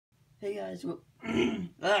Hey guys,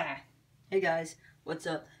 hey guys, what's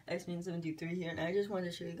up? X-Man723 here, and I just wanted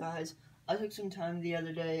to show you guys, I took some time the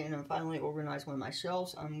other day, and I finally organized one of my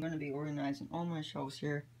shelves. I'm going to be organizing all my shelves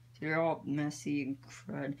here. So they're all messy and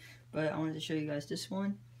crud, but I wanted to show you guys this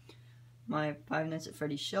one, my Five Nights at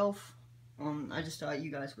Freddy's shelf. I just thought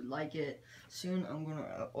you guys would like it. Soon I'm going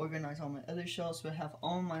to organize all my other shelves, so I have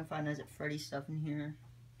all my Five Nights at Freddy's stuff in here.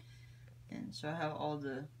 And so I have all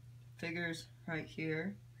the figures right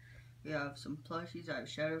here. We have some plushies. I have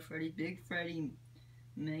Shadow Freddy, Big Freddy,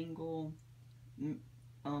 Mangle,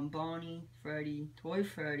 Bonnie, Freddy, Toy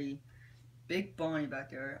Freddy, Big Bonnie back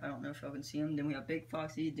there. I don't know if y'all can see him. Then we have Big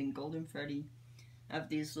Foxy, then Golden Freddy. I have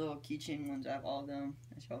these little keychain ones. I have all of them,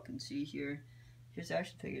 as y'all can see here. Here's the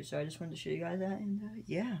action figures. So I just wanted to show you guys that, and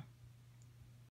yeah.